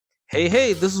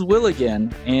Hey, this is Will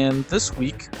again, and this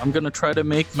week I'm going to try to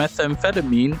make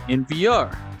methamphetamine in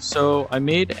VR. So I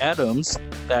made atoms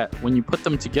that when you put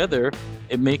them together,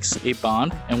 it makes a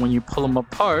bond, and when you pull them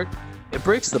apart, it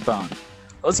breaks the bond.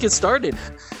 Let's get started.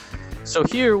 So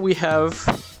here we have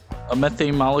a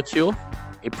methane molecule,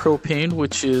 a propane,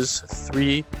 which is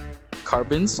 3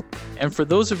 carbons, and for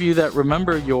those of you that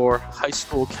remember your high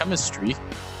school chemistry,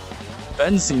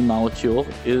 benzene molecule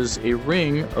is a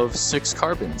ring of 6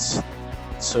 carbons.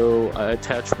 So I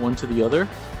attach one to the other,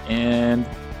 and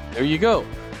there you go.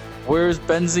 Where is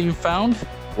benzene found?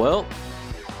 Well,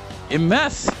 in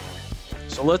meth.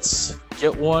 So let's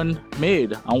get one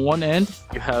made. On one end,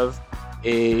 you have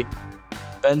a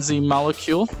benzene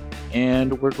molecule,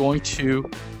 and we're going to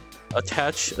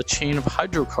attach a chain of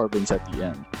hydrocarbons at the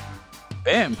end.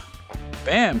 Bam,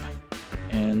 bam,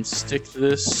 and stick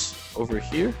this over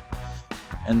here.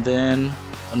 And then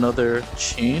another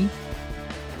chain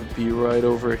would be right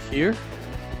over here.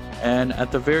 And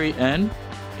at the very end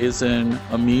is an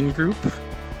amine group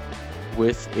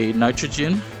with a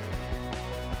nitrogen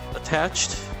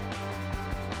attached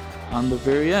on the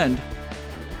very end.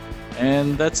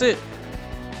 And that's it.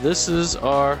 This is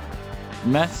our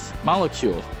meth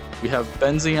molecule. We have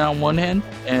benzene on one end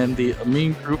and the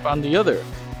amine group on the other.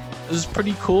 This is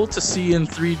pretty cool to see in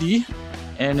 3D,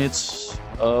 and it's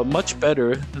much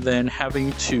better than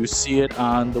having to see it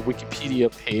on the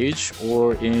Wikipedia page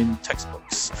or in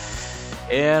textbooks.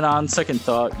 And on second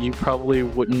thought, you probably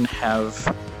wouldn't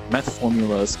have meth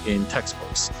formulas in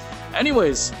textbooks.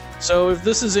 Anyways, so if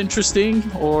this is interesting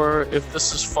or if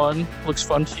this is fun, looks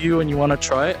fun to you and you want to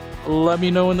try it, let me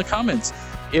know in the comments.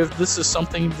 If this is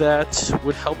something that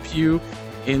would help you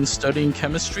in studying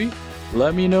chemistry,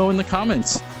 let me know in the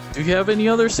comments. Do you have any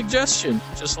other suggestion?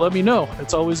 Just let me know.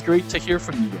 It's always great to hear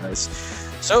from you guys.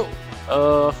 So,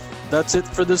 that's it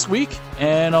for this week,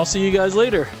 and I'll see you guys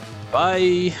later.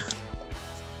 Bye.